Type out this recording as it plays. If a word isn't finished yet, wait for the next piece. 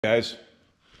Guys,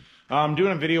 I'm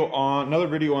doing another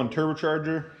video on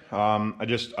turbocharger.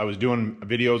 I was doing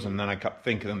videos and then I kept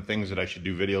thinking of things that I should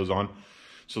do videos on.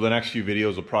 So the next few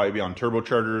videos will probably be on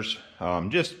turbochargers.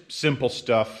 Just simple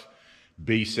stuff,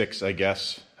 basics, I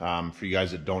guess, for you guys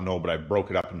that don't know, but I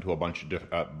broke it up into a bunch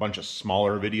of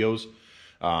smaller videos,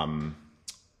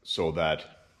 so that,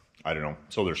 I don't know,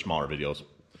 so they're smaller videos.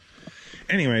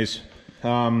 Anyways,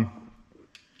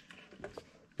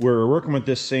 we're working with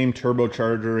this same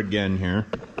turbocharger again here.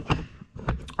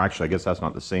 Actually, I guess that's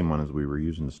not the same one as we were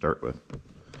using to start with.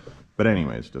 But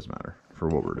anyways, it doesn't matter for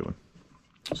what we're doing.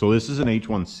 So this is an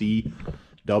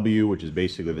H1CW, which is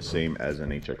basically the same as an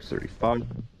HX35.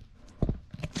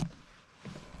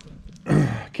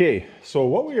 Okay, so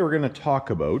what we are going to talk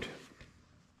about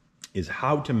is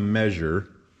how to measure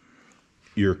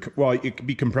your, well, it could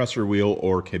be compressor wheel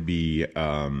or it could be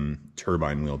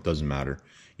turbine wheel, it doesn't matter.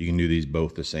 You can do these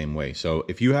both the same way. So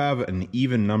if you have an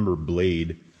even number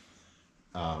blade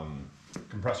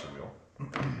compressor wheel,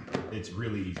 it's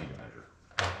really easy to measure.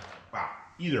 Wow,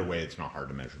 either way it's not hard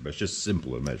to measure, but it's just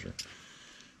simple to measure.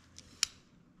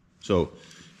 So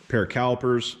a pair of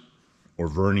calipers or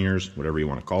verniers, whatever you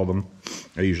want to call them.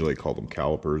 I usually call them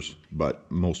calipers, but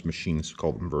most machinists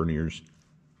call them verniers.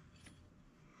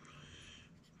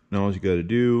 Now all you got to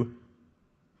do,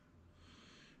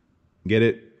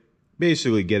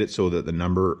 basically get it so that the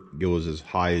number goes as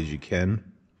high as you can,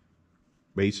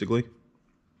 basically.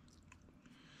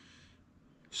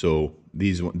 So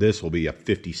this will be a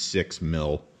 56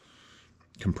 mil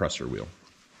compressor wheel.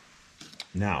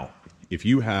 Now, if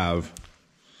you have,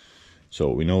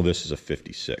 so we know this is a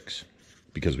 56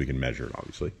 because we can measure it,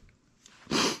 obviously.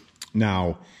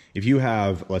 Now, if you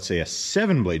have, let's say, a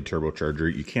 7-blade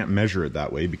turbocharger, you can't measure it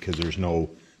that way because there's no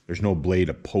blade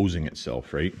opposing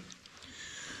itself, right?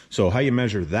 So how you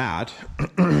measure that,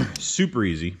 super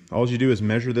easy. All you do is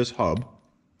measure this hub.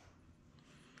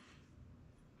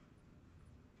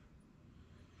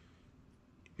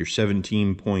 Your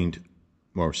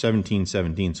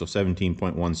 1717, so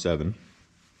 17.17.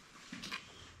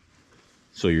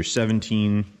 So your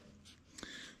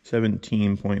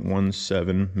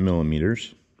 17.17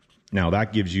 millimeters. Now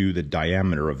that gives you the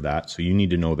diameter of that, so you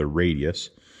need to know the radius.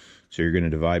 So you're going to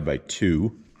divide by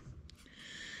 2.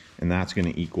 And that's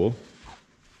going to equal,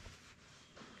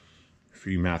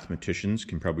 for you mathematicians,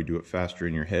 can probably do it faster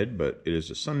in your head, but it is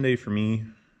a Sunday for me,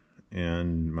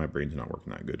 and my brain's not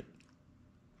working that good.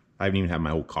 I haven't even had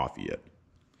my whole coffee yet.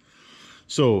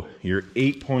 So your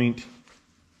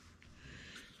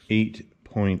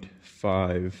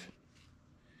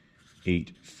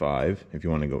 8.585, if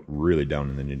you want to go really down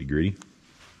in the nitty gritty.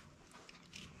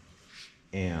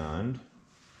 And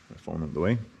my phone out of the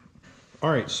way. All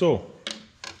right, so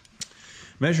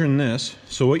measuring this,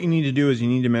 so what you need to do is you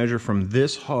need to measure from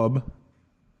this hub,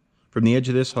 from the edge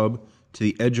of this hub to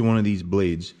the edge of one of these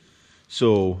blades.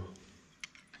 So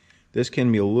this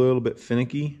can be a little bit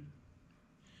finicky.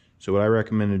 So what I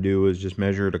recommend to do is just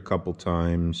measure it a couple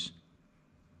times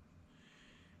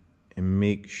and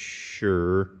make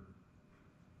sure.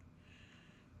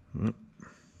 So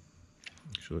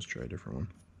let's try a different one.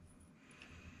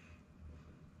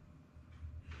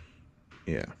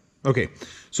 Yeah. Okay,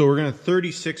 so we're going to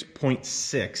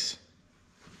 36.6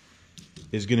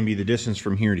 is going to be the distance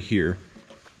from here to here.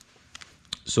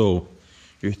 So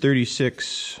you're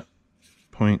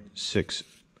 36.6.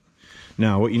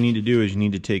 Now what you need to do is you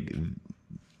need to take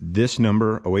this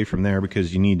number away from there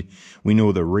because we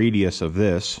know the radius of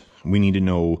this. We need to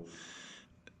know,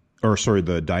 or sorry,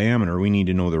 the diameter. We need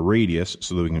to know the radius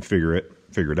so that we can figure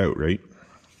it out, right?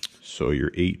 So you're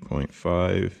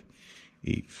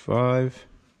 8.585.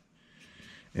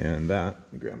 And that,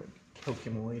 let me grab a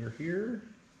calculator here.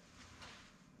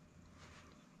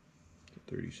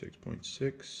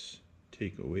 36.6,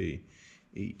 take away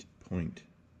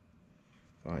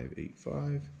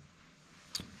 8.585.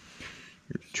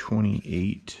 You're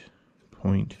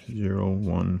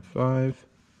 28.015.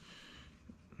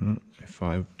 If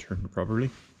I've turned properly.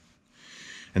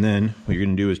 And then what you're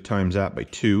going to do is times that by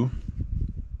 2.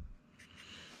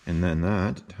 And then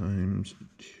that times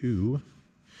 2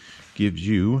 gives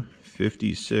you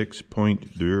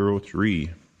 56.03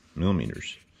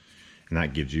 millimeters. And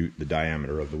that gives you the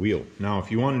diameter of the wheel. Now, if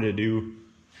you wanted to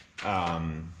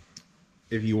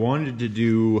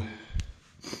do,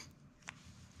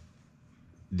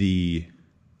 the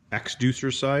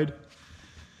exducer side,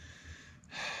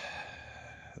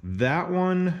 that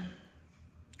one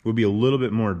would be a little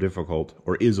bit more difficult,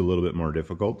 or is a little bit more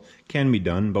difficult. Can be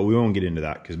done, but we won't get into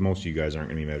that because most of you guys aren't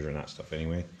going to be measuring that stuff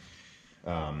anyway.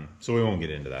 So we won't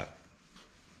get into that.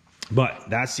 But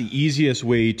that's the easiest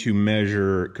way to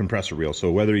measure compressor reel.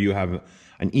 So whether you have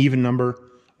an even number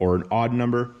or an odd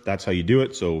number, that's how you do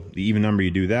it. So the even number,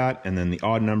 you do that, and then the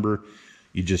odd number,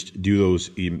 you just do those,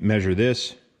 you measure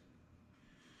this,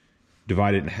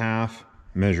 divide it in half,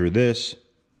 measure this,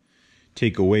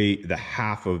 take away the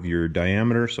half of your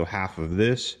diameter, so half of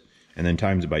this, and then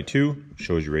times it by 2,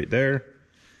 shows you right there.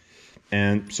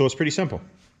 And so it's pretty simple.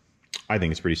 I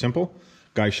think it's pretty simple.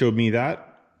 Guy showed me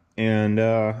that, and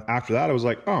after that I was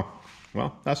like, oh,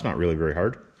 well, that's not really very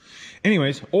hard.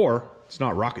 Anyways, or it's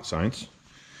not rocket science.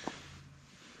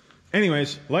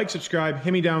 Anyways, like, subscribe,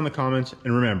 hit me down in the comments,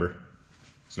 and remember,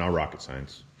 it's not rocket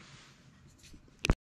science.